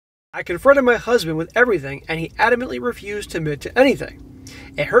I confronted my husband with everything, and he adamantly refused to admit to anything.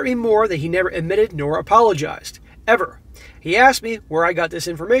 It hurt me more that he never admitted nor apologized, ever. He asked me where I got this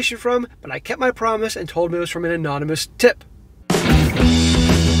information from, but I kept my promise and told him it was from an anonymous tip.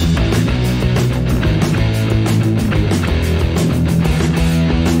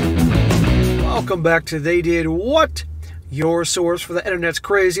 Welcome back to They Did What? Your source for the internet's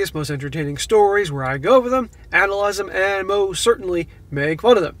craziest, most entertaining stories, where I go over them, analyze them, and most certainly make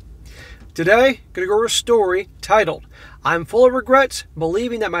fun of them. Today, I'm going to go over a story titled, I'm Full of Regrets,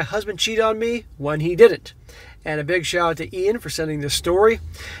 Believing That My Husband Cheated on Me When He Didn't. And a big shout out to Ian for sending this story.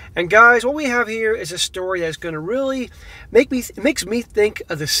 And guys, what we have here is a story that's going to really makes me think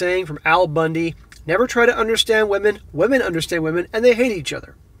of the saying from Al Bundy, never try to understand women, women understand women, and they hate each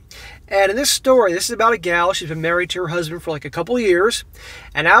other. And in this story, this is about a gal. She's been married to her husband for like a couple of years.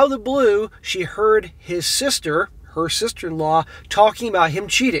 And out of the blue, she heard his sister, her sister-in-law, talking about him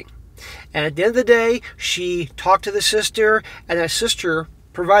cheating. And at the end of the day, she talked to the sister, and that sister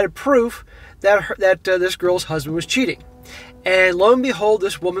provided proof that this girl's husband was cheating. And lo and behold,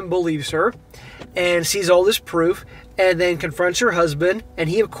 this woman believes her and sees all this proof and then confronts her husband. And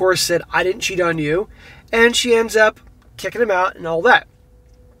he, of course, said, I didn't cheat on you. And she ends up kicking him out and all that.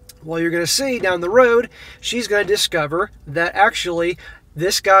 Well, you're going to see down the road, she's going to discover that actually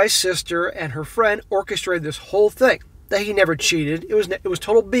this guy's sister and her friend orchestrated this whole thing. That he never cheated. It was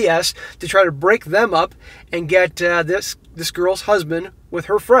total BS to try to break them up and get this girl's husband with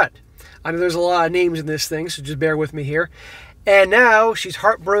her friend. I know there's a lot of names in this thing, so just bear with me here. And now she's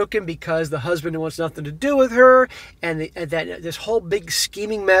heartbroken because the husband wants nothing to do with her, and this whole big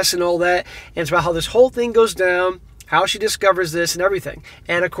scheming mess and all that. And it's about how this whole thing goes down, how she discovers this and everything.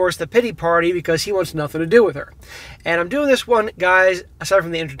 And of course the pity party because he wants nothing to do with her. And I'm doing this one, guys, aside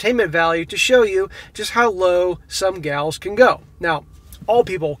from the entertainment value, to show you just how low some gals can go. Now, all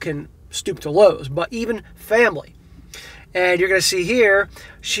people can stoop to lows, but even family. And you're going to see here,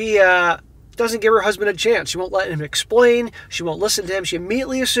 she doesn't give her husband a chance. She won't let him explain. She won't listen to him. She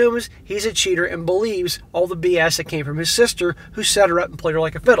immediately assumes he's a cheater and believes all the BS that came from his sister, who set her up and played her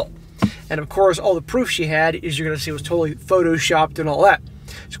like a fiddle. And of course, all the proof she had is you're going to see was totally photoshopped and all that.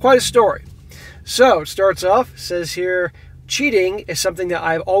 It's quite a story. So it starts off, says here, cheating is something that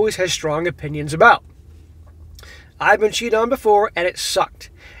I've always had strong opinions about. I've been cheated on before and it sucked.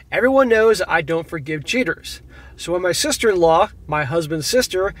 Everyone knows that I don't forgive cheaters. So when my sister-in-law, my husband's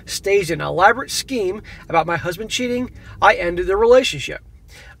sister, staged an elaborate scheme about my husband cheating, I ended the relationship.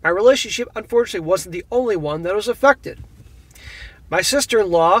 My relationship, unfortunately, wasn't the only one that was affected. My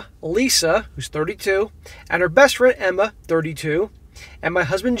sister-in-law, Lisa, who's 32, and her best friend Emma, 32, and my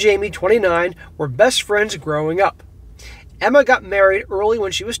husband Jamie, 29, were best friends growing up. Emma got married early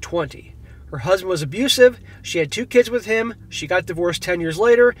when she was 20. Her husband was abusive, she had 2 kids with him, she got divorced 10 years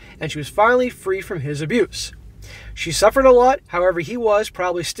later, and she was finally free from his abuse. She suffered a lot, however he was,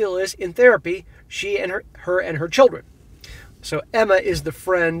 probably still is, in therapy, she and her children. So Emma is the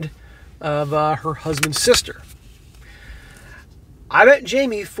friend of her husband's sister. I met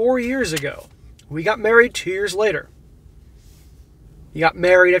Jamie 4 years ago. We got married 2 years later. You got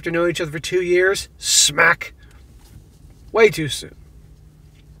married after knowing each other for 2 years? Smack. Way too soon.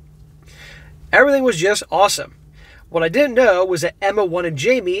 Everything was just awesome. What I didn't know was that Emma wanted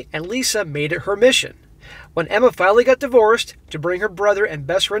Jamie and Lisa made it her mission. When Emma finally got divorced, to bring her brother and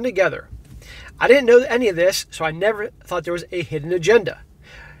best friend together. I didn't know any of this, so I never thought there was a hidden agenda.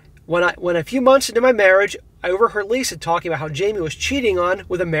 When a few months into my marriage, I overheard Lisa talking about how Jamie was cheating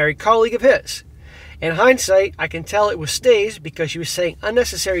with a married colleague of his. In hindsight, I can tell it was staged because she was saying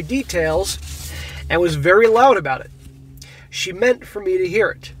unnecessary details and was very loud about it. She meant for me to hear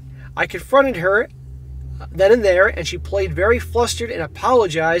it. I confronted her then and there, and she played very flustered and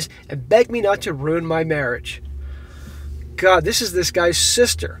apologized and begged me not to ruin my marriage. God, this is this guy's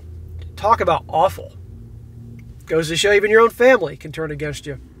sister. Talk about awful. Goes to show even your own family can turn against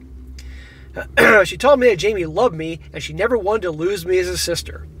you. She told me that Jamie loved me and she never wanted to lose me as a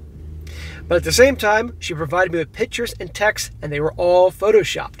sister. But at the same time, she provided me with pictures and texts, and they were all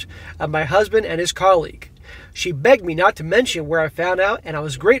photoshopped, of my husband and his colleague. She begged me not to mention where I found out, and I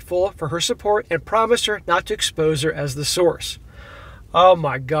was grateful for her support and promised her not to expose her as the source. Oh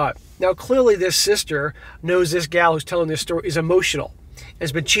my God. Now clearly this sister knows this gal who's telling this story is emotional,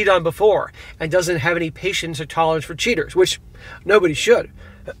 has been cheated on before, and doesn't have any patience or tolerance for cheaters, which nobody should.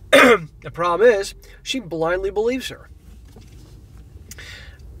 The problem is, she blindly believes her.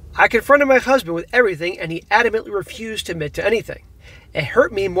 I confronted my husband with everything, and he adamantly refused to admit to anything. It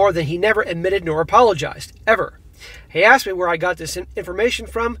hurt me more than he never admitted nor apologized, ever. He asked me where I got this information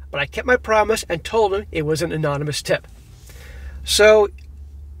from, but I kept my promise and told him it was an anonymous tip. So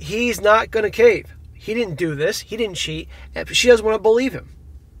he's not going to cave. He didn't do this. He didn't cheat. And she doesn't want to believe him.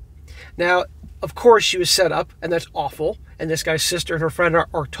 Now, of course, she was set up, and that's awful. And this guy's sister and her friend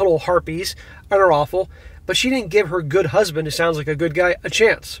are total harpies and are awful. But she didn't give her good husband, who sounds like a good guy, a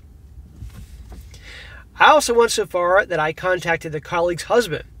chance. I also went so far that I contacted the colleague's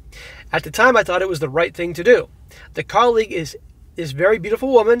husband. At the time, I thought it was the right thing to do. The colleague is this very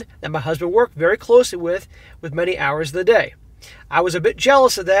beautiful woman that my husband worked very closely with many hours of the day. I was a bit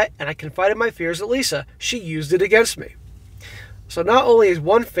jealous of that, and I confided my fears to Lisa. She used it against me. So not only is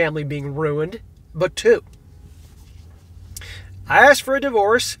one family being ruined, but two. I asked for a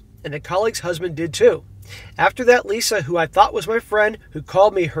divorce, and the colleague's husband did too. After that, Lisa, who I thought was my friend, who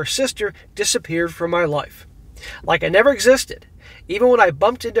called me her sister, disappeared from my life. Like I never existed. Even when I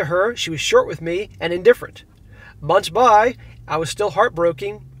bumped into her, she was short with me and indifferent. Months by, I was still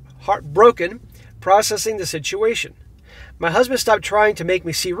heartbroken, processing the situation. My husband stopped trying to make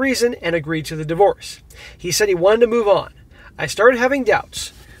me see reason and agreed to the divorce. He said he wanted to move on. I started having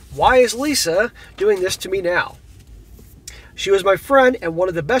doubts. Why is Lisa doing this to me now? She was my friend and one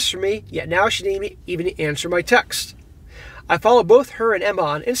of the best for me, yet now she didn't even answer my text. I follow both her and Emma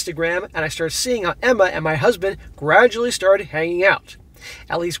on Instagram, and I started seeing how Emma and my husband gradually started hanging out.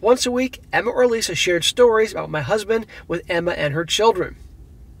 At least once a week, Emma or Lisa shared stories about my husband with Emma and her children.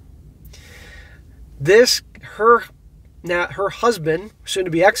 Her husband, soon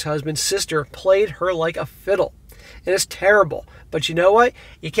to be ex-husband's sister, played her like a fiddle. And it's terrible. But you know what?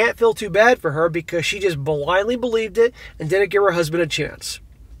 You can't feel too bad for her because she just blindly believed it and didn't give her husband a chance.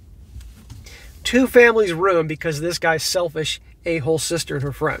 Two families ruined because of this guy's selfish a-hole sister and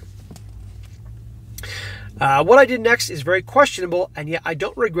her friend. What I did next is very questionable, and yet I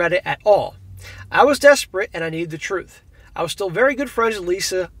don't regret it at all. I was desperate and I needed the truth. I was still very good friends with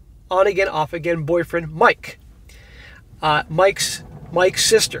Lisa, on again, off again boyfriend Mike. Mike's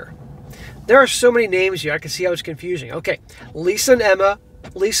sister. There are so many names here, I can see how it's confusing. Okay, Lisa and Emma.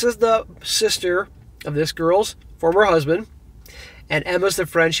 Lisa's the sister of this girl's former husband, and Emma's the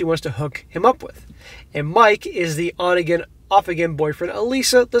friend she wants to hook him up with. And Mike is the on-again, off-again boyfriend of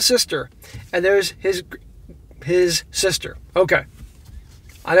Lisa, the sister. And there's his sister. Okay,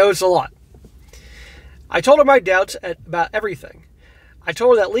 I know it's a lot. I told her my doubts about everything. I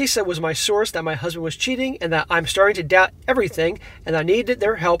told her that Lisa was my source, that my husband was cheating, and that I'm starting to doubt everything, and I needed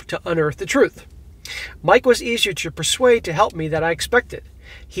their help to unearth the truth. Mike was easier to persuade to help me than I expected.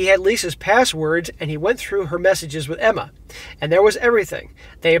 He had Lisa's passwords, and he went through her messages with Emma. And there was everything.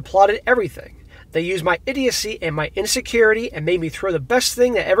 They had plotted everything. They used my idiocy and my insecurity and made me throw the best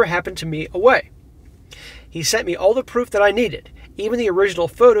thing that ever happened to me away. He sent me all the proof that I needed, even the original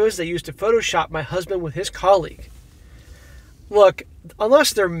photos they used to Photoshop my husband with his colleague. Look,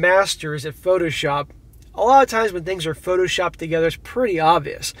 unless they're masters at Photoshop, a lot of times when things are Photoshopped together, it's pretty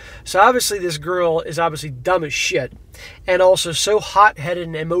obvious. So obviously this girl is obviously dumb as shit, and also so hot-headed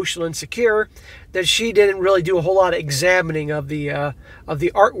and emotional insecure that she didn't really do a whole lot of examining of the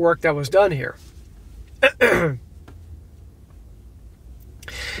artwork that was done here.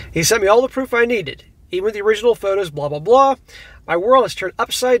 He sent me all the proof I needed, even with the original photos, blah, blah, blah. My world has turned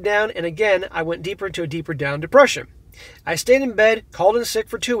upside down, and again, I went deeper into a deeper down depression. I stayed in bed, called in sick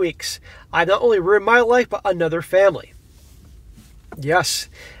for 2 weeks. I not only ruined my life, but another family. Yes,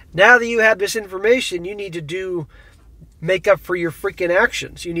 now that you have this information, you need to make up for your freaking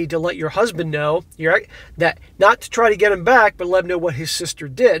actions. You need to let your husband know that not to try to get him back, but let him know what his sister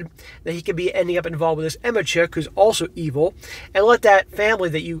did, that he could be ending up involved with this Emma chick who's also evil, and let that family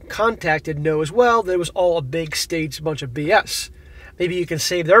that you contacted know as well that it was all a big staged bunch of BS. Maybe you can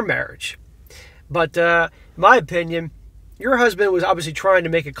save their marriage. But in my opinion, your husband was obviously trying to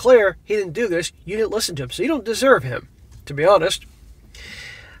make it clear he didn't do this. You didn't listen to him, so you don't deserve him, to be honest.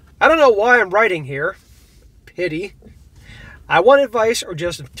 I don't know why I'm writing here. Pity. I want advice or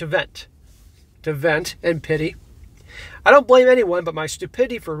just to vent. To vent and pity. I don't blame anyone but my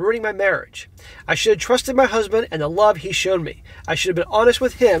stupidity for ruining my marriage. I should have trusted my husband and the love he showed me. I should have been honest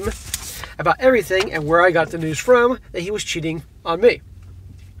with him about everything and where I got the news from that he was cheating on me.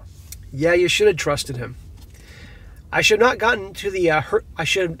 Yeah, you should have trusted him. I should not gotten to the hurt. I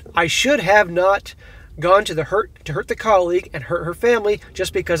should have not gone to hurt the colleague and hurt her family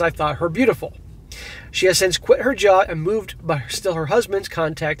just because I thought her beautiful. She has since quit her job and moved, but still her husband's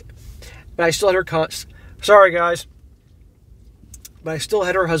contact. But I still had her sorry guys. But I still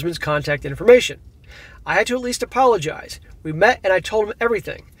had her husband's contact information. I had to at least apologize. We met and I told him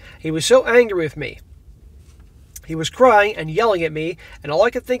everything. He was so angry with me. He was crying and yelling at me, and all I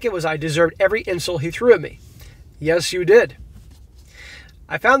could think of was I deserved every insult he threw at me. Yes, you did.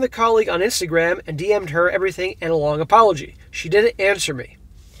 I found the colleague on Instagram and DM'd her everything and a long apology. She didn't answer me.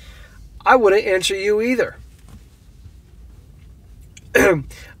 I wouldn't answer you either.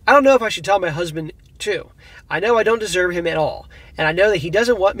 I don't know if I should tell my husband too. I know I don't deserve him at all, and I know that he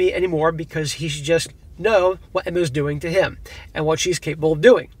doesn't want me anymore because he should just know what Emma's doing to him and what she's capable of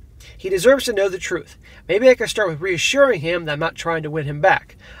doing. He deserves to know the truth. Maybe I can start with reassuring him that I'm not trying to win him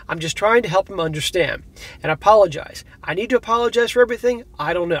back. I'm just trying to help him understand and apologize. I need to apologize for everything?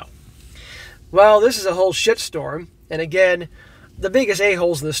 I don't know. Well, this is a whole shitstorm, and again, the biggest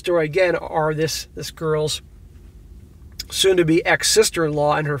a-holes in this story again are this girl's soon-to-be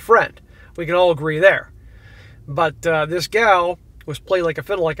ex-sister-in-law and her friend. We can all agree there. But this gal was played like a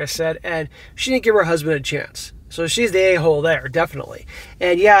fiddle, like I said, and she didn't give her husband a chance. So she's the a-hole there, definitely.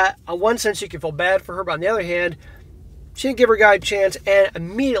 And yeah, in one sense you can feel bad for her, but on the other hand, she didn't give her guy a chance, and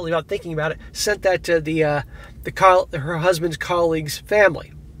immediately, without thinking about it, sent that to her husband's colleague's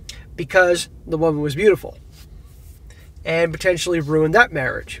family because the woman was beautiful, and potentially ruined that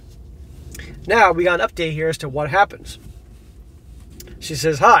marriage. Now we got an update here as to what happens. She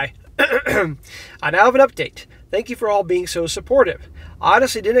says, "Hi, I now have an update. Thank you for all being so supportive. I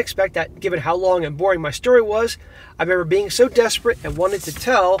honestly didn't expect that given how long and boring my story was. I remember being so desperate and wanted to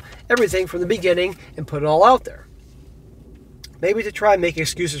tell everything from the beginning and put it all out there. Maybe to try and make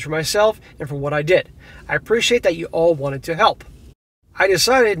excuses for myself and for what I did. I appreciate that you all wanted to help. I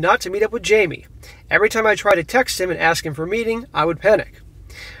decided not to meet up with Jamie. Every time I tried to text him and ask him for a meeting, I would panic.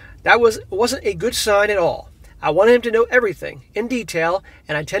 That wasn't a good sign at all. I wanted him to know everything, in detail,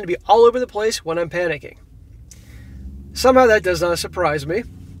 and I tend to be all over the place when I'm panicking. Somehow that does not surprise me.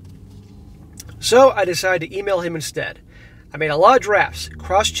 So I decided to email him instead. I made a lot of drafts,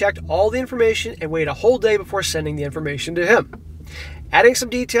 cross-checked all the information, and waited a whole day before sending the information to him, adding some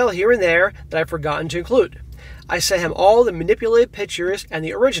detail here and there that I've forgotten to include. I sent him all the manipulated pictures and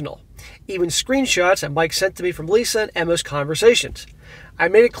the original, even screenshots that Mike sent to me from Lisa and Emma's conversations. I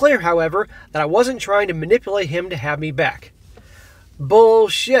made it clear, however, that I wasn't trying to manipulate him to have me back.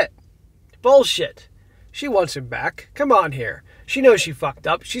 Bullshit. Bullshit. She wants him back. Come on here. She knows she fucked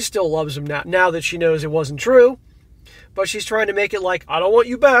up. She still loves him now that she knows it wasn't true. But she's trying to make it like, I don't want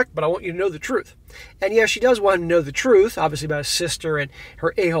you back, but I want you to know the truth. And yeah, she does want him to know the truth, obviously about his sister and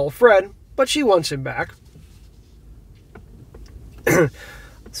her a-hole friend, but she wants him back.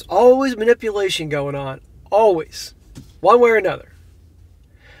 There's always manipulation going on. Always. One way or another.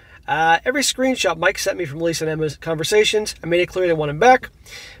 Every screenshot Mike sent me from Lisa and Emma's conversations, I made it clear I want him back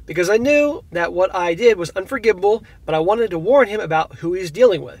because I knew that what I did was unforgivable, but I wanted to warn him about who he's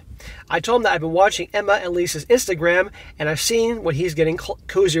dealing with. I told him that I've been watching Emma and Lisa's Instagram, and I've seen when he's getting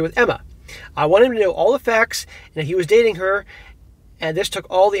cozier with Emma. I wanted him to know all the facts and that he was dating her, and this took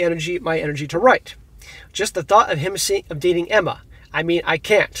all the energy, my energy to write. Just the thought of him dating Emma. I mean, I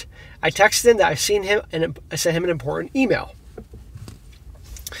can't. I texted him that I've seen him, and I sent him an important email.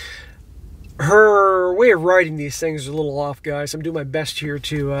 Her way of writing these things is a little off, guys. I'm doing my best here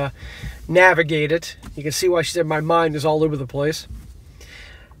to navigate it. You can see why she said my mind is all over the place.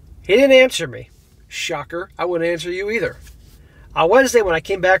 He didn't answer me. Shocker. I wouldn't answer you either. On Wednesday, when I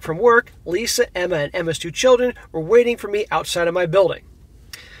came back from work, Lisa, Emma, and Emma's 2 children were waiting for me outside of my building.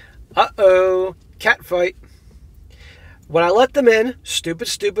 Uh-oh. Cat fight. When I let them in,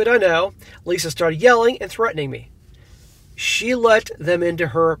 stupid, I know, Lisa started yelling and threatening me. She let them into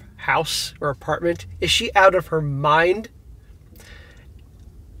her house or apartment. Is she out of her mind?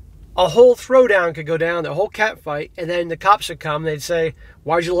 A whole throwdown could go down, the whole cat fight, and then the cops would come and they'd say,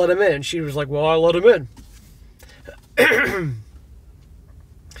 why'd you let him in? And she was like, well, I let him in.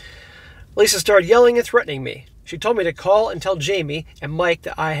 Lisa started yelling and threatening me. She told me to call and tell Jamie and Mike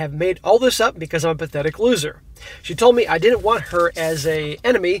that I have made all this up because I'm a pathetic loser. She told me I didn't want her as an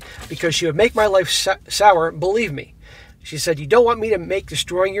enemy because she would make my life sour, believe me. She said, you don't want me to make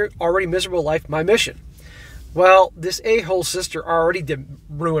destroying your already miserable life my mission. Well, this a-hole sister already did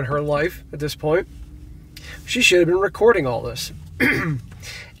ruin her life at this point. She should have been recording all this.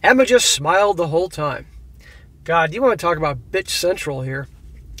 Emma just smiled the whole time. God, you want to talk about bitch central here.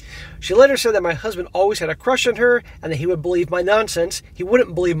 She later said that my husband always had a crush on her and that he would believe my nonsense. He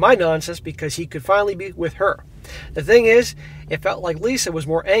wouldn't believe my nonsense because he could finally be with her. The thing is, it felt like Lisa was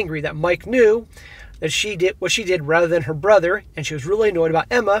more angry that Mike knew that she did what she did rather than her brother, and she was really annoyed about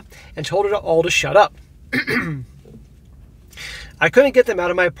Emma and told her all to shut up. I couldn't get them out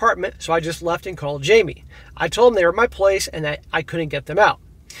of my apartment, so I just left and called Jamie. I told him they were at my place and that I couldn't get them out.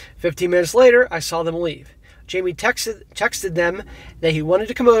 15 minutes later, I saw them leave. Jamie texted them that he wanted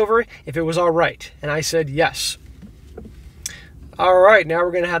to come over if it was all right, and I said yes. All right, now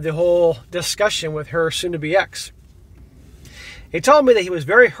we're going to have the whole discussion with her soon-to-be ex. He told me that he was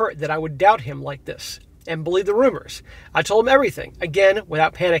very hurt that I would doubt him like this and believe the rumors. I told him everything, again,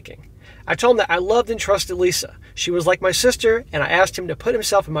 without panicking. I told him that I loved and trusted Lisa. She was like my sister, and I asked him to put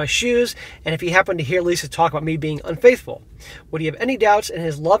himself in my shoes, and if he happened to hear Lisa talk about me being unfaithful, would he have any doubts in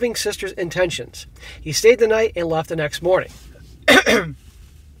his loving sister's intentions? He stayed the night and left the next morning.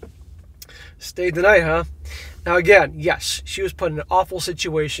 Stayed the night, huh? Now again, yes, she was put in an awful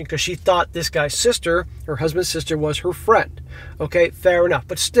situation because she thought this guy's sister, her husband's sister, was her friend. Okay, fair enough.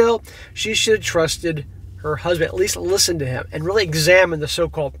 But still, she should have trusted her husband, at least listen to him, and really examine the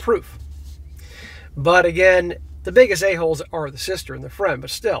so-called proof. But again, the biggest a-holes are the sister and the friend, but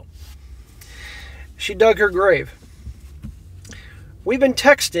still. She dug her grave. We've been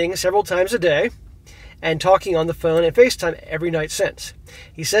texting several times a day and talking on the phone and FaceTime every night since.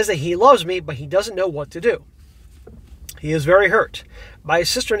 He says that he loves me, but he doesn't know what to do. He is very hurt. By his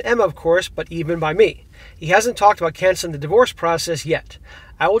sister and Emma, of course, but even by me. He hasn't talked about canceling the divorce process yet.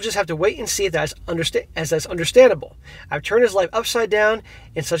 I will just have to wait and see if that's understandable. I've turned his life upside down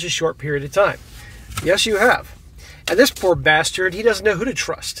in such a short period of time. Yes, you have. And this poor bastard, he doesn't know who to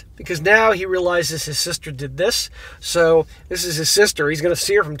trust. Because now he realizes his sister did this. So this is his sister. He's going to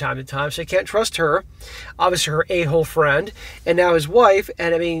see her from time to time. So he can't trust her. Obviously her a-hole friend. And now his wife.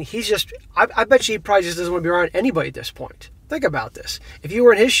 And I mean, he's just, I bet you he probably just doesn't want to be around anybody at this point. Think about this. If you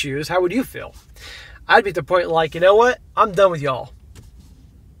were in his shoes, how would you feel? I'd be at the point like, you know what? I'm done with y'all.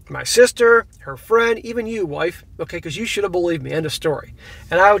 My sister, her friend, even you, wife. Okay, because you should have believed me. End of story.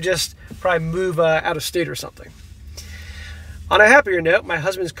 And I would just probably move out of state or something. On a happier note, my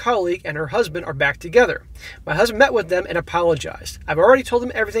husband's colleague and her husband are back together. My husband met with them and apologized. I've already told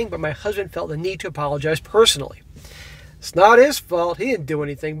them everything, but my husband felt the need to apologize personally. It's not his fault. He didn't do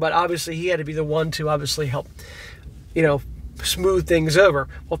anything, but obviously he had to be the one to obviously help, smooth things over.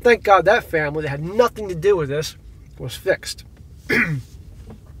 Well, thank God that family that had nothing to do with this was fixed.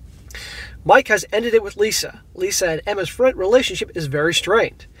 Mike has ended it with Lisa. Lisa and Emma's friend relationship is very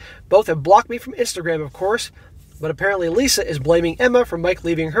strained. Both have blocked me from Instagram, of course, but apparently Lisa is blaming Emma for Mike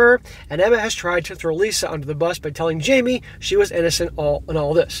leaving her, and Emma has tried to throw Lisa under the bus by telling Jamie she was innocent in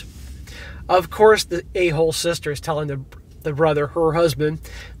all this. Of course, the a-hole sister is telling the brother, her husband,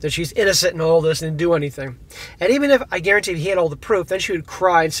 that she's innocent in all this and didn't do anything. And even if I guarantee he had all the proof, then she would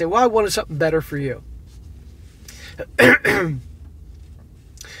cry and say, well, I wanted something better for you.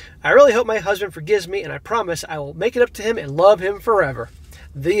 I really hope my husband forgives me, and I promise I will make it up to him and love him forever.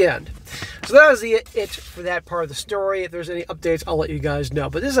 The end. So that was it for that part of the story. If there's any updates, I'll let you guys know.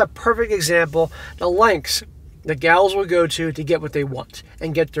 But this is a perfect example, the lengths the gals will go to get what they want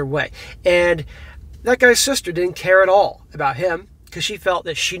and get their way. And that guy's sister didn't care at all about him because she felt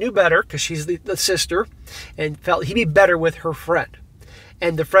that she knew better because she's the sister and felt he'd be better with her friend.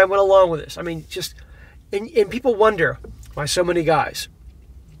 And the friend went along with this. I mean, and people wonder why so many guys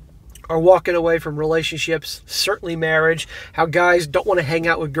are walking away from relationships, certainly marriage, how guys don't want to hang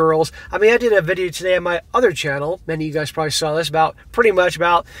out with girls. I mean, I did a video today on my other channel, many of you guys probably saw this, pretty much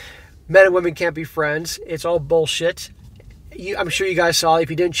about men and women can't be friends. It's all bullshit. I'm sure you guys saw it if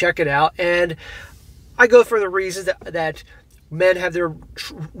you didn't check it out. And I go for the reasons that men have their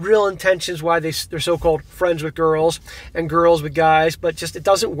real intentions why they're so-called friends with girls and girls with guys, but just it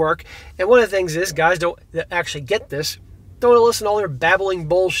doesn't work. And one of the things is guys don't actually get this. Don't want to listen to all their babbling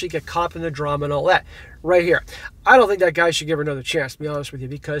bullshit, get caught up in the drama and all that. Right here. I don't think that guy should give her another chance, to be honest with you,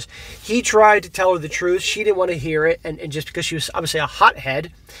 because he tried to tell her the truth. She didn't want to hear it, and just because she was obviously a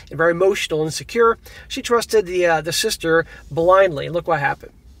hothead and very emotional and insecure, she trusted the sister blindly. And look what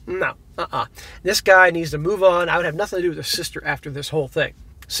happened. No. This guy needs to move on. I would have nothing to do with the sister after this whole thing.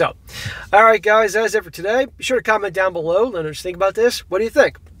 So, all right, guys, that is it for today. Be sure to comment down below. Let us think about this. What do you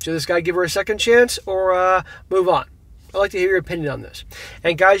think? Should this guy give her a second chance or move on? I'd like to hear your opinion on this.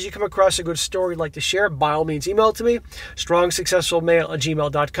 And guys, you come across a good story you'd like to share, by all means, email it to me,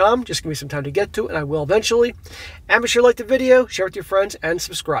 strongsuccessfulmale@gmail.com. Just give me some time to get to it, and I will eventually. And be sure to like the video, share it with your friends, and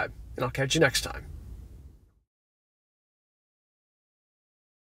subscribe. And I'll catch you next time.